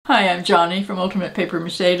Hi, I'm Johnny from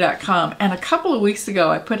UltimatePaperMache.com, and a couple of weeks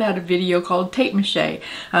ago I put out a video called Tape Mache,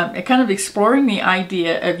 kind of exploring the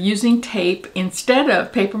idea of using tape instead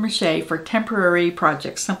of paper mache for temporary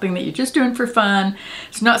projects, something that you're just doing for fun.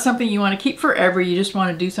 It's not something you want to keep forever, you just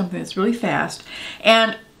want to do something that's really fast.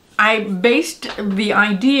 And I based the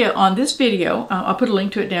idea on this video. I'll put a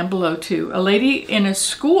link to it down below too. A lady in a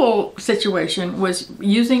school situation was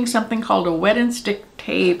using something called a wet and stick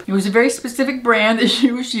tape. It was a very specific brand that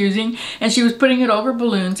she was using, and she was putting it over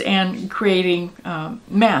balloons and creating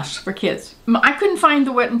masks for kids. I couldn't find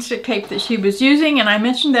the wet and stick tape that she was using, and I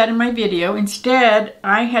mentioned that in my video. Instead,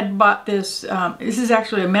 I had bought this, this is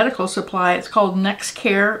actually a medical supply. It's called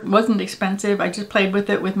Nexcare. It wasn't expensive. I just played with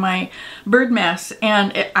it with my bird masks,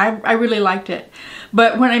 and I really liked it.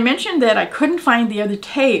 But when I mentioned that I couldn't find the other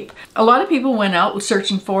tape, a lot of people went out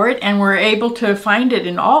searching for it and were able to find it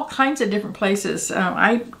in all kinds of different places.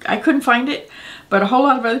 I couldn't find it, but a whole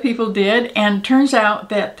lot of other people did, and it turns out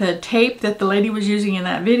that the tape that the lady was using in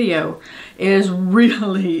that video is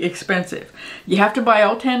really expensive. You have to buy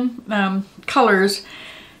all 10 colors,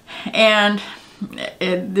 and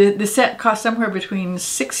the set costs somewhere between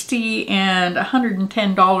 $60 and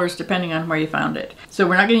 $110 depending on where you found it. So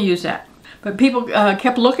we're not going to use that. But people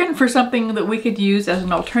kept looking for something that we could use as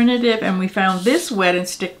an alternative, and we found this wet and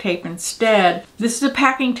stick tape instead. This is a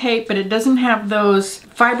packing tape, but it doesn't have those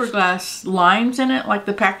fiberglass lines in it like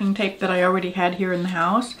the packing tape that I already had here in the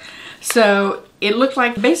house. So it looked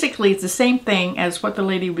like basically it's the same thing as what the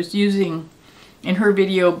lady was using in her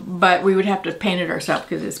video, but we would have to paint it ourselves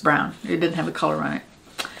because it's brown. It didn't have the color on it.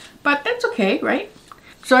 But that's okay, right?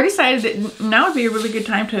 So I decided that now would be a really good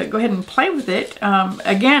time to go ahead and play with it.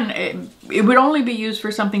 Again, it would only be used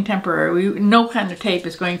for something temporary. No kind of tape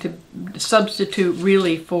is going to substitute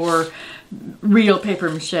really for real paper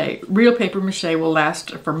mache. Real paper mache will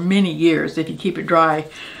last for many years if you keep it dry.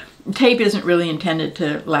 Tape isn't really intended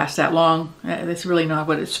to last that long. That's really not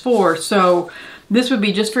what it's for. So this would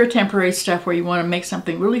be just for temporary stuff where you want to make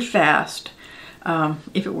something really fast.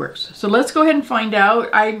 If it works. So let's go ahead and find out.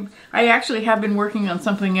 I actually have been working on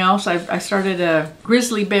something else. I started a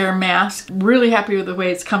grizzly bear mask. Really happy with the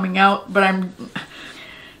way it's coming out, but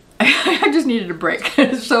I just needed a break.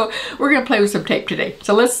 So we're gonna play with some tape today.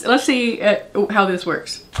 So let's see how this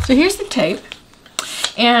works. So here's the tape,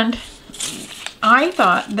 and I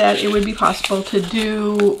thought that it would be possible to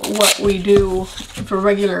do what we do for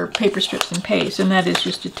regular paper strips and paste, and that is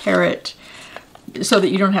just to tear it so that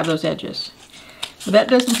you don't have those edges. But that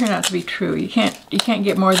doesn't turn out to be true. You can't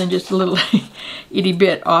get more than just a little itty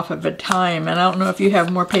bit off of a time. And I don't know if you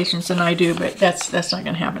have more patience than I do, but that's not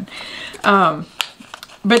going to happen.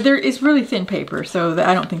 But it's really thin paper, so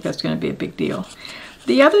I don't think that's going to be a big deal.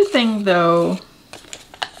 The other thing, though,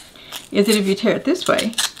 is that if you tear it this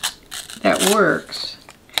way, that works.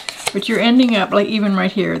 But you're ending up, like even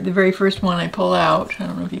right here, the very first one I pull out. I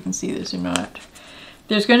don't know if you can see this or not.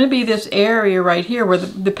 There's going to be this area right here where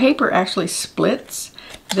the paper actually splits.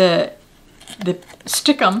 The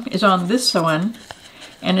stickum is on this one,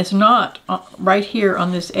 and it's not right here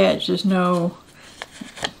on this edge. There's no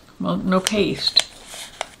paste.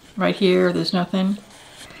 Right here, there's nothing.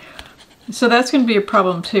 So that's going to be a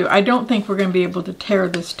problem too. I don't think we're going to be able to tear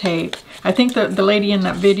this tape. I think that the lady in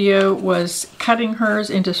that video was cutting hers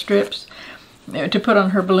into strips to put on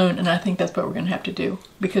her balloon, and I think that's what we're going to have to do,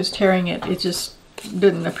 because tearing it just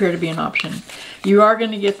didn't appear to be an option. You are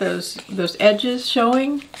going to get those edges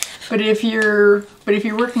showing, but if you're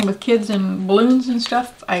working with kids and balloons and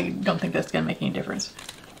stuff, I don't think that's going to make any difference.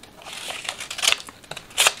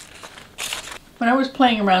 When I was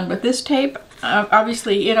playing around with this tape,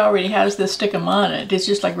 obviously it already has the stickum on it. It's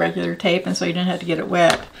just like regular tape, and so you don't have to get it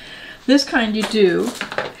wet. This kind you do,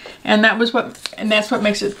 and that's what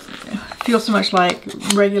makes it feel so much like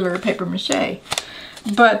regular paper mache.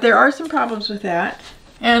 But there are some problems with that,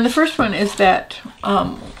 and the first one is that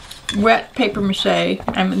wet paper mache.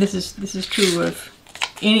 I mean, this is true of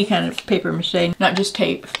any kind of paper mache, not just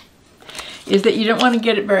tape. Is that you don't want to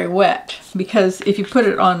get it very wet, because if you put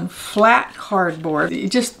it on flat cardboard,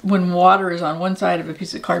 when water is on one side of a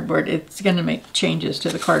piece of cardboard, it's going to make changes to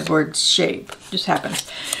the cardboard's shape. It just happens.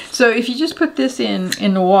 So if you just put this in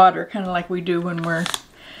the water, kind of like we do when we're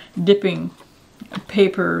dipping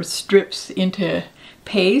paper strips into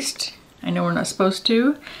paste. I know we're not supposed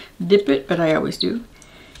to dip it, but I always do.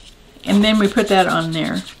 And then we put that on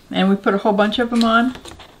there, and we put a whole bunch of them on.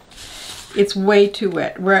 It's way too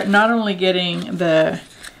wet. We're not only getting the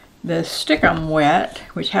stickum wet,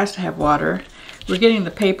 which has to have water, we're getting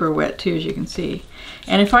the paper wet too, as you can see.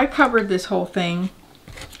 And if I covered this whole thing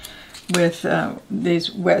with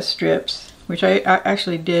these wet strips, which I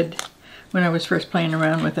actually did when I was first playing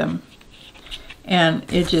around with them.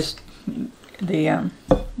 And it just, the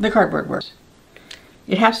cardboard works.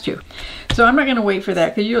 It has to. So I'm not going to wait for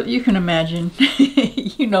that, because you can imagine,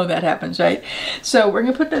 you know that happens, right? So we're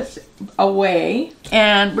going to put this away,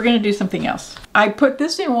 and we're going to do something else. I put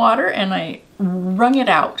this in water and I wrung it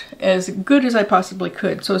out as good as I possibly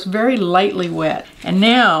could, so it's very lightly wet. And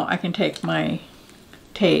now I can take my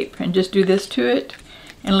tape and just do this to it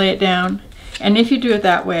and lay it down. And if you do it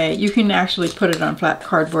that way, you can actually put it on flat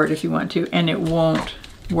cardboard if you want to, and it won't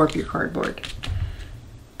warp your cardboard.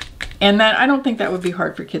 And that, I don't think that would be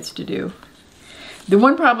hard for kids to do. The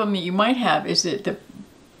one problem that you might have is that the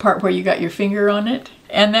part where you got your finger on it,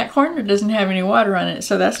 and that corner doesn't have any water on it,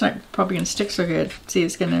 so that's not probably going to stick so good. See,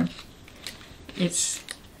 it's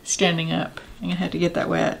standing up. I'm going to have to get that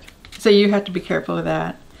wet. So you have to be careful of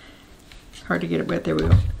that. Hard to get it wet. There we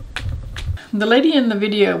go. The lady in the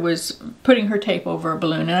video was putting her tape over a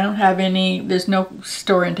balloon, and I don't have any, there's no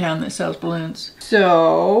store in town that sells balloons.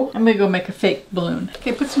 So I'm gonna go make a fake balloon.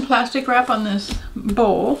 Okay, put some plastic wrap on this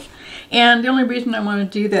bowl. And the only reason I want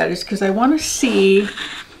to do that is because I want to see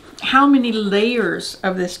how many layers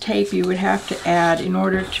of this tape you would have to add in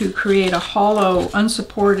order to create a hollow,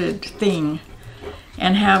 unsupported thing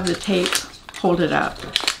and have the tape hold it up.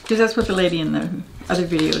 Because that's what the lady in the other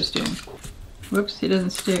video is doing. Whoops, it doesn't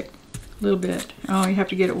stick. A little bit. Oh, you have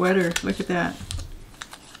to get it wetter. Look at that.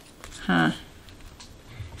 Huh.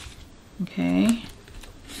 Okay.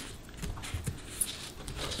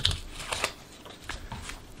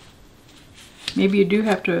 Maybe you do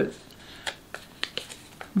have to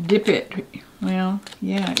dip it. Well,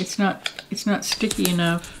 yeah, it's not sticky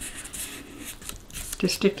enough to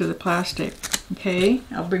stick to the plastic. Okay,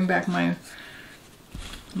 I'll bring back my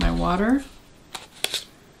water.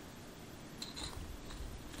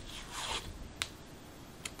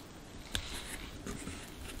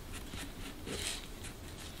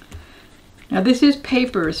 Now this is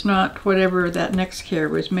paper, it's not whatever that Nexcare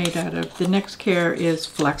was made out of. The Nexcare is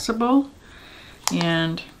flexible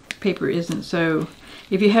and paper isn't. So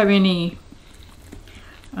if you have any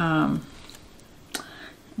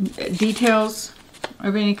details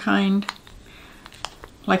of any kind,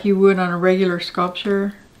 like you would on a regular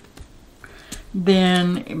sculpture,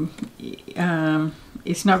 then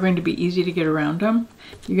it's not going to be easy to get around them.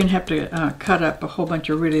 You're going to have to cut up a whole bunch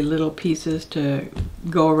of really little pieces to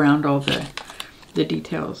go around all the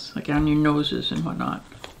details, like on your noses and whatnot.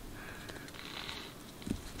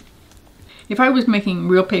 If I was making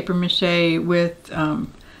real paper mache with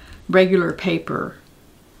regular paper,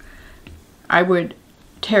 I would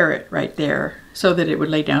tear it right there so that it would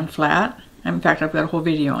lay down flat. In fact, I've got a whole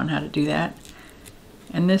video on how to do that.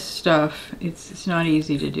 And this stuff, it's not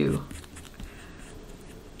easy to do.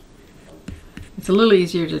 It's a little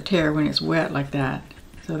easier to tear when it's wet like that,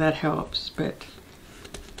 so that helps. But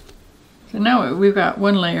so now we've got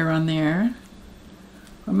one layer on there.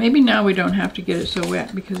 Well, maybe now we don't have to get it so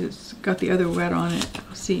wet because it's got the other wet on it.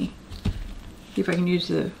 I'll see if I can use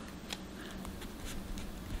the.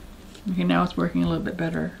 Okay, now it's working a little bit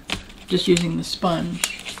better. Just using the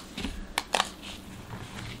sponge.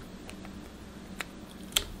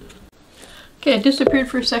 Okay, it disappeared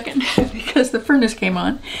for a second because the furnace came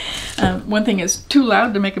on. One thing is too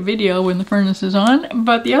loud to make a video when the furnace is on,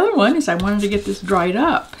 but the other one is I wanted to get this dried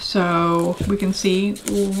up so we can see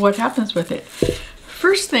what happens with it.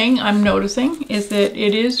 First thing I'm noticing is that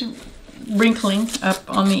it is wrinkling up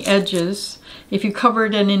on the edges. If you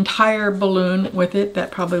covered an entire balloon with it,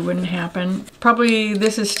 that probably wouldn't happen. Probably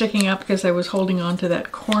this is sticking up because I was holding on to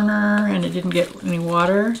that corner and it didn't get any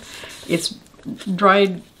water. It's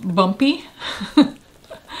dried bumpy.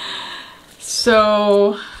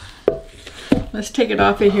 So let's take it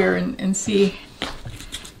off of here and see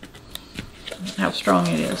how strong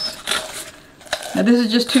it is. Now this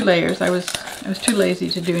is just 2 layers. I was too lazy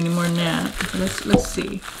to do any more than that. Let's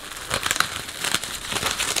see.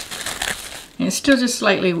 And it's still just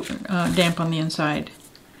slightly damp on the inside.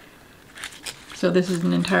 So this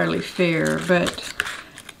isn't entirely fair, but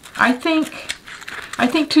I think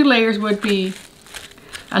 2 layers would be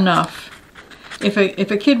enough. If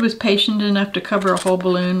a kid was patient enough to cover a whole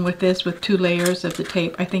balloon with this with 2 layers of the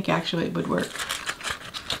tape, I think actually it would work.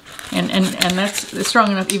 And that's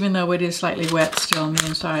strong enough, even though it is slightly wet still on the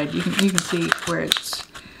inside. You can see where it's,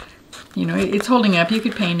 you know, it's holding up. You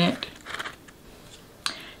could paint it.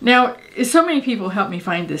 Now, so many people helped me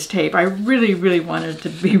find this tape. I really, really wanted to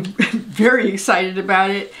be very excited about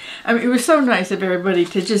it. I mean, it was so nice of everybody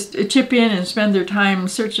to just chip in and spend their time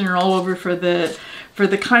searching all over for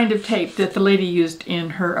the kind of tape that the lady used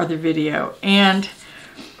in her other video. And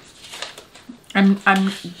I'm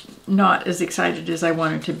not as excited as I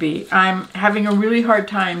wanted to be. I'm having a really hard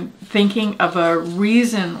time thinking of a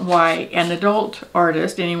reason why an adult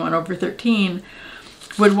artist, anyone over 13,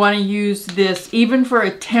 would want to use this even for a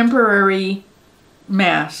temporary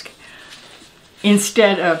mask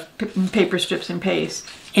instead of paper strips and paste.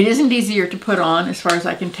 It isn't easier to put on, as far as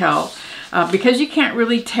I can tell, because you can't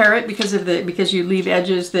really tear it because you leave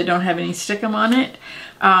edges that don't have any stickum on it.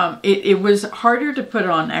 It was harder to put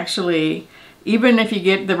on, actually, even if you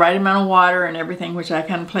get the right amount of water and everything, which I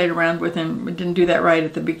kind of played around with and didn't do that right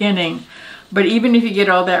at the beginning. But even if you get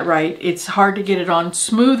all that right, it's hard to get it on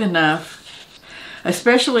smooth enough,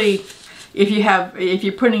 especially if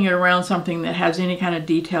you're putting it around something that has any kind of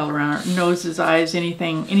detail around it, noses, eyes,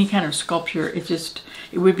 anything, any kind of sculpture.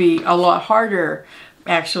 It would be a lot harder,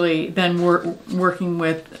 actually, than working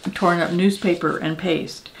with torn up newspaper and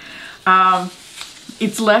paste.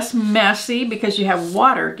 It's less messy because you have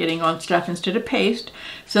water getting on stuff instead of paste.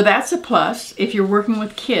 So that's a plus if you're working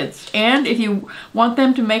with kids. And if you want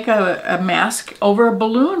them to make a mask over a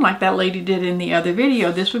balloon like that lady did in the other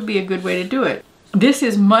video, this would be a good way to do it. This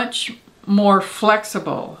is much more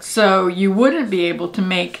flexible. So you wouldn't be able to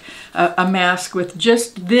make a mask with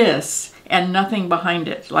just this and nothing behind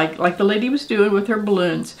it, like the lady was doing with her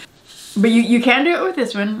balloons. But you can do it with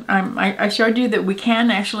this one. I showed you that we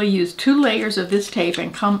can actually use 2 layers of this tape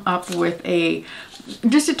and come up with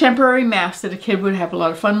just a temporary mask that a kid would have a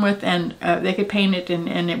lot of fun with, and they could paint it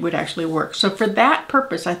and it would actually work. So for that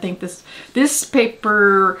purpose, I think this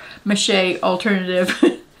paper mache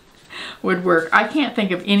alternative would work. I can't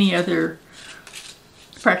think of any other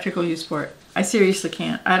practical use for it. I seriously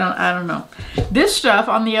can't. I don't know. This stuff,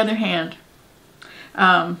 on the other hand,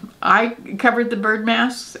 I covered the bird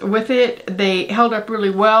masks with it. They held up really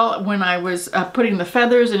well when I was putting the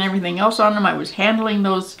feathers and everything else on them. I was handling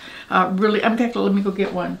those really. In fact, let me go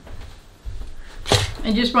get one.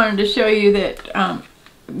 I just wanted to show you that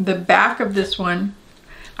the back of this one,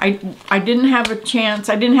 I didn't have a chance.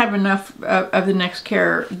 I didn't have enough of the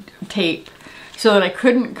Nexcare tape so that I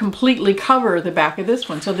couldn't completely cover the back of this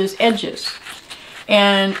one. So there's edges.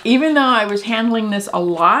 And even though I was handling this a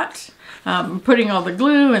lot, putting all the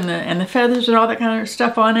glue and the feathers and all that kind of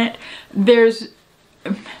stuff on it,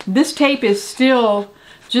 this tape is still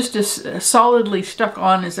just as solidly stuck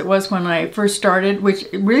on as it was when I first started, which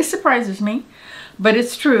really surprises me, but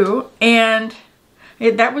it's true. And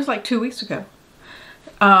that was like 2 weeks ago.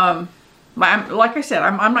 Like I said,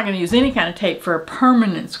 I'm not going to use any kind of tape for a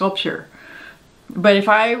permanent sculpture. But if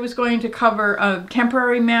I was going to cover a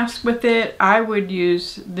temporary mask with it, I would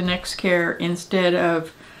use the Nexcare instead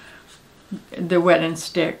of the wet and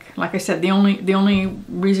stick. Like I said, the only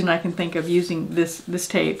reason I can think of using this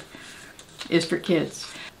tape is for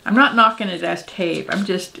kids. I'm not knocking it as tape. I'm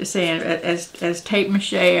just saying as tape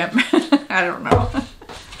mache. I don't know.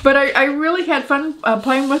 But I really had fun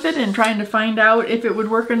playing with it and trying to find out if it would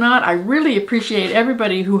work or not. I really appreciate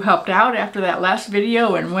everybody who helped out after that last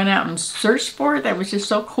video and went out and searched for it. That was just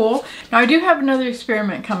so cool. Now I do have another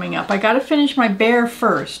experiment coming up. I got to finish my bear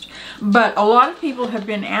first. But a lot of people have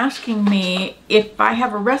been asking me if I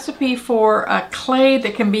have a recipe for a clay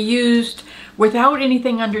that can be used without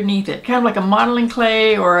anything underneath it. Kind of like a modeling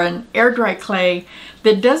clay or an air dry clay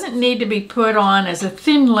that doesn't need to be put on as a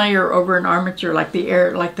thin layer over an armature like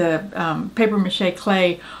the paper mache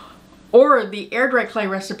clay or the air dry clay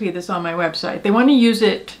recipe that's on my website. They want to use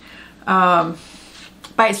it by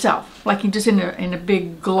itself, like just in a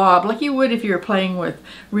big glob, like you would if you were playing with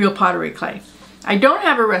real pottery clay. I don't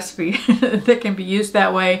have a recipe that can be used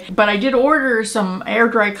that way, but I did order some air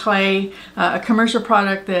dry clay, a commercial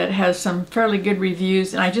product that has some fairly good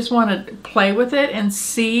reviews, and I just want to play with it and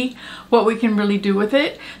see what we can really do with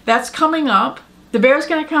it. That's coming up. The bear's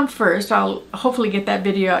going to come first. I'll hopefully get that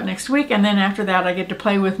video out next week, and then after that I get to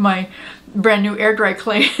play with my brand new air dry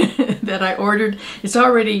clay that I ordered. It's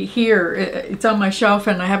already here. It's on my shelf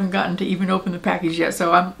and I haven't gotten to even open the package yet,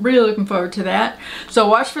 so I'm really looking forward to that. So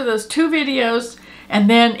watch for those 2 videos, and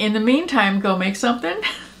then in the meantime go make something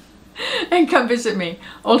and come visit me,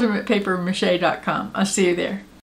 ultimatepapermache.com. I'll see you there.